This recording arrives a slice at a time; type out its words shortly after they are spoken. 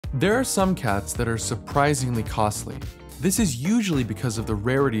There are some cats that are surprisingly costly. This is usually because of the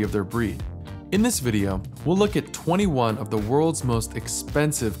rarity of their breed. In this video, we'll look at 21 of the world's most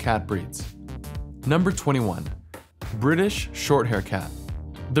expensive cat breeds. Number 21. British Shorthair Cat.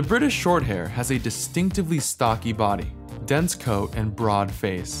 The British Shorthair has a distinctively stocky body, dense coat, and broad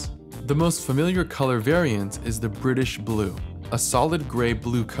face. The most familiar color variant is the British Blue, a solid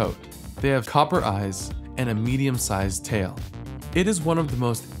gray-blue coat. They have copper eyes and a medium-sized tail. It is one of the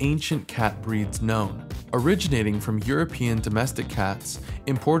most ancient cat breeds known, originating from European domestic cats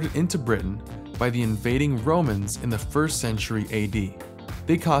imported into Britain by the invading Romans in the 1st century AD.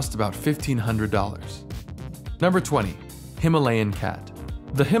 They cost about $1,500. Number 20. Himalayan Cat.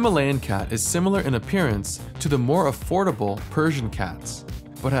 The Himalayan cat is similar in appearance to the more affordable Persian cats,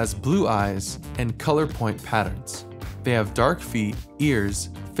 but has blue eyes and color point patterns. They have dark feet, ears,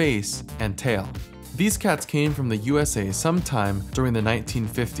 face, and tail. These cats came from the USA sometime during the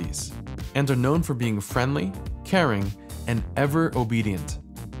 1950s and are known for being friendly, caring, and ever obedient.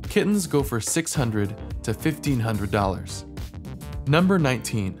 Kittens go for $600 to $1,500. Number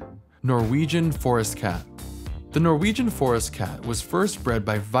 19. Norwegian Forest Cat. The Norwegian Forest Cat was first bred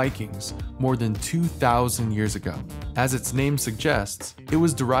by Vikings more than 2,000 years ago. As its name suggests, it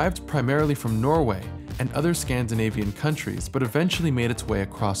was derived primarily from Norway and other Scandinavian countries, but eventually made its way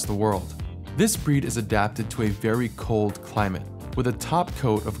across the world. This breed is adapted to a very cold climate, with a top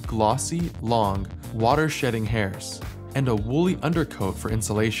coat of glossy, long, water-shedding hairs, and a woolly undercoat for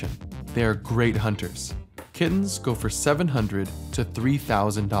insulation. They are great hunters. Kittens go for $700 to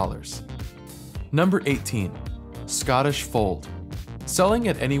 $3,000. Number 18. Scottish Fold. Selling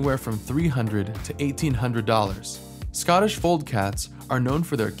at anywhere from $300 to $1,800, Scottish Fold cats are known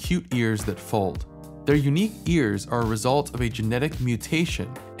for their cute ears that fold. Their unique ears are a result of a genetic mutation,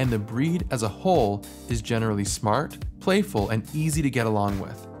 and the breed as a whole is generally smart, playful, and easy to get along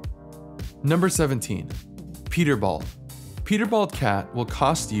with. Number 17. Peterbald. Peterbald cat will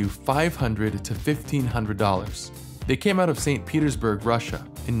cost you $500 to $1,500. They came out of St. Petersburg, Russia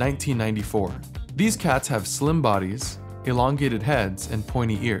in 1994. These cats have slim bodies, elongated heads, and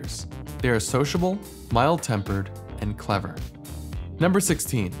pointy ears. They are sociable, mild-tempered, and clever. Number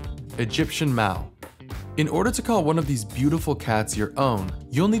 16. Egyptian Mau. In order to call one of these beautiful cats your own,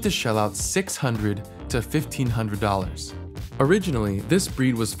 you'll need to shell out $600 to $1,500. Originally, this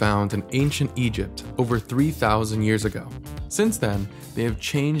breed was found in ancient Egypt over 3,000 years ago. Since then, they have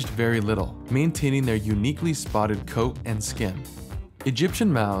changed very little, maintaining their uniquely spotted coat and skin. Egyptian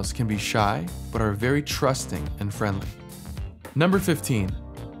Maus can be shy, but are very trusting and friendly. Number 15.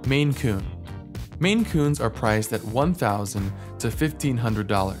 Maine Coon. Maine Coons are priced at $1,000 to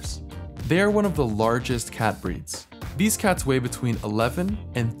 $1,500. They are one of the largest cat breeds. These cats weigh between 11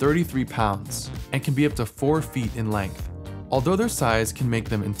 and 33 pounds and can be up to 4 feet in length. Although their size can make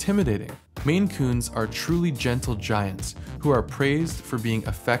them intimidating, Maine Coons are truly gentle giants who are praised for being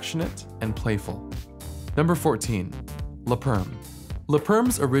affectionate and playful. Number 14. La Perm. La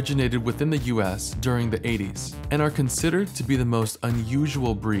Perms originated within the US during the 80s and are considered to be the most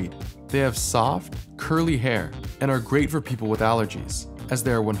unusual breed. They have soft, curly hair and are great for people with allergies, as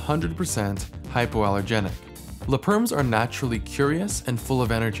they are 100% hypoallergenic. La Perms are naturally curious and full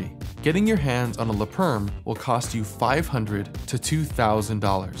of energy. Getting your hands on a La Perm will cost you $500 to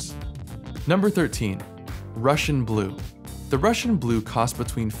 $2,000. Number 13. Russian Blue. The Russian Blue costs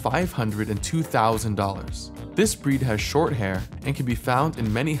between $500 and $2,000. This breed has short hair and can be found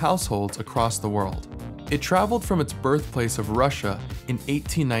in many households across the world. It traveled from its birthplace of Russia in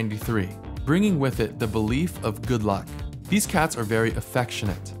 1893, bringing with it the belief of good luck. These cats are very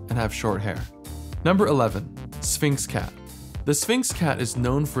affectionate and have short hair. Number 11. Sphinx Cat. The Sphinx cat is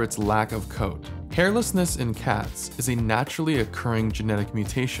known for its lack of coat. Hairlessness in cats is a naturally occurring genetic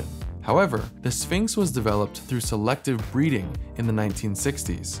mutation. However, the Sphinx was developed through selective breeding in the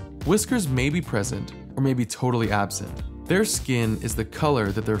 1960s. Whiskers may be present or may be totally absent. Their skin is the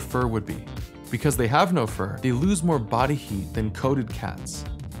color that their fur would be. Because they have no fur, they lose more body heat than coated cats.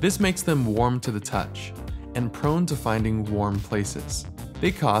 This makes them warm to the touch and prone to finding warm places. They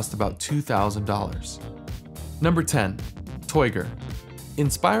cost about $2,000. Number 10. Toiger.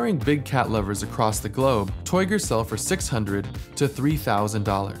 Inspiring big cat lovers across the globe, Toigers sell for $600 to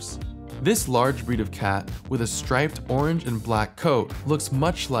 $3,000. This large breed of cat with a striped orange and black coat looks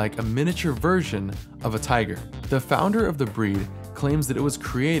much like a miniature version of a tiger. The founder of the breed claims that it was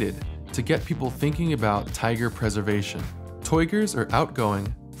created to get people thinking about tiger preservation. Toigers are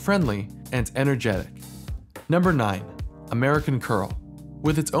outgoing, friendly, and energetic. Number 9. American Curl.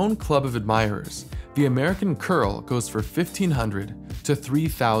 With its own club of admirers, the American Curl goes for $1,500 to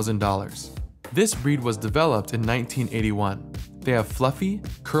 $3,000. This breed was developed in 1981. They have fluffy,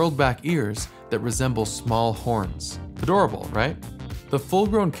 curled back ears that resemble small horns. Adorable, right? The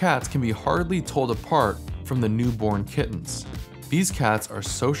full-grown cats can be hardly told apart from the newborn kittens. These cats are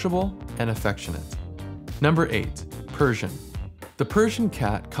sociable and affectionate. Number 8. Persian. The Persian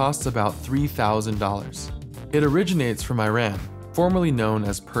cat costs about $3,000. It originates from Iran, formerly known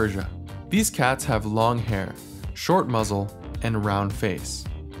as Persia. These cats have long hair, short muzzle, and round face.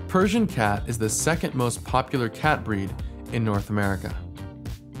 Persian cat is the second most popular cat breed in North America.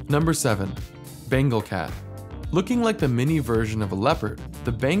 Number 7. Bengal cat. Looking like the mini version of a leopard,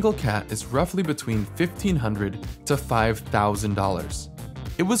 the Bengal cat is roughly between $1,500 to $5,000.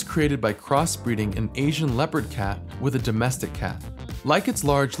 It was created by crossbreeding an Asian leopard cat with a domestic cat. Like its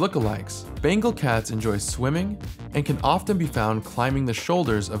large lookalikes, Bengal cats enjoy swimming and can often be found climbing the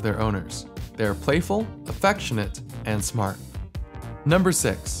shoulders of their owners. They are playful, affectionate, and smart. Number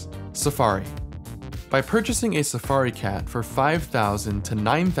 6. Safari. By purchasing a safari cat for $5,000 to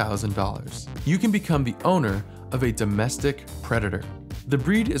 $9,000, you can become the owner of a domestic predator. The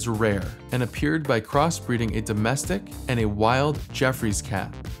breed is rare and appeared by crossbreeding a domestic and a wild Jeffries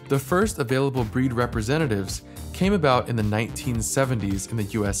cat. The first available breed representatives came about in the 1970s in the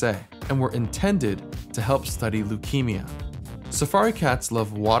USA and were intended to help study leukemia. Safari cats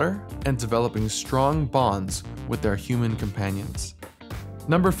love water and developing strong bonds with their human companions.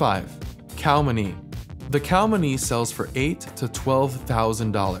 Number 5. Cowmanee. The Cowmanee sells for $8,000 to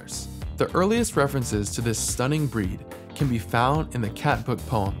 $12,000. The earliest references to this stunning breed can be found in the cat book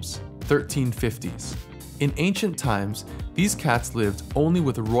poems, 1350s. In ancient times, these cats lived only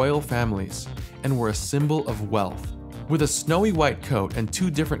with royal families and were a symbol of wealth. With a snowy white coat and 2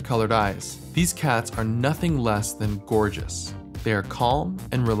 different colored eyes, these cats are nothing less than gorgeous. They are calm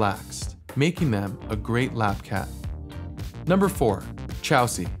and relaxed, making them a great lap cat. Number 4.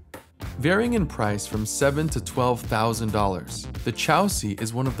 Chowsy. Varying in price from $7,000 to $12,000, the Chowsy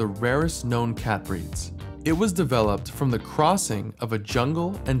is one of the rarest known cat breeds. It was developed from the crossing of a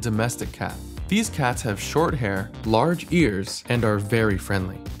jungle and domestic cat. These cats have short hair, large ears, and are very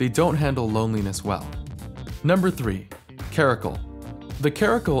friendly. They don't handle loneliness well. Number 3. Caracal. The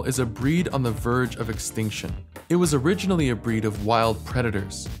Caracal is a breed on the verge of extinction. It was originally a breed of wild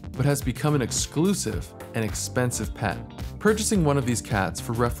predators, but has become an exclusive and expensive pet. Purchasing one of these cats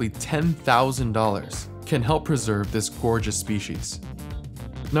for roughly $10,000 can help preserve this gorgeous species.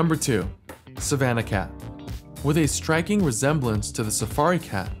 Number 2. Savannah cat. With a striking resemblance to the safari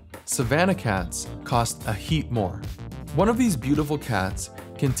cat, Savannah cats cost a heap more. One of these beautiful cats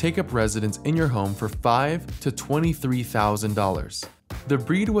can take up residence in your home for $5,000 to $23,000. The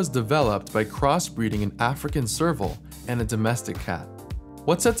breed was developed by crossbreeding an African serval and a domestic cat.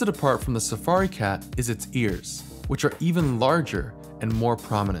 What sets it apart from the safari cat is its ears, which are even larger and more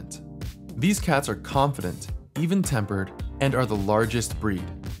prominent. These cats are confident, even-tempered, and are the largest breed.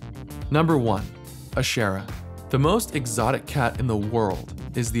 Number 1. Ashera. The most exotic cat in the world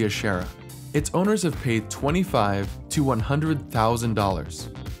is the Ashera. Its owners have paid $25,000 to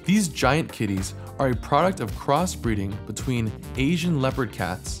 $100,000. These giant kitties are a product of crossbreeding between Asian leopard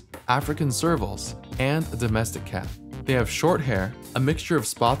cats, African servals, and a domestic cat. They have short hair, a mixture of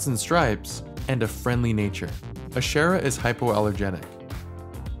spots and stripes, and a friendly nature. Ashera is hypoallergenic,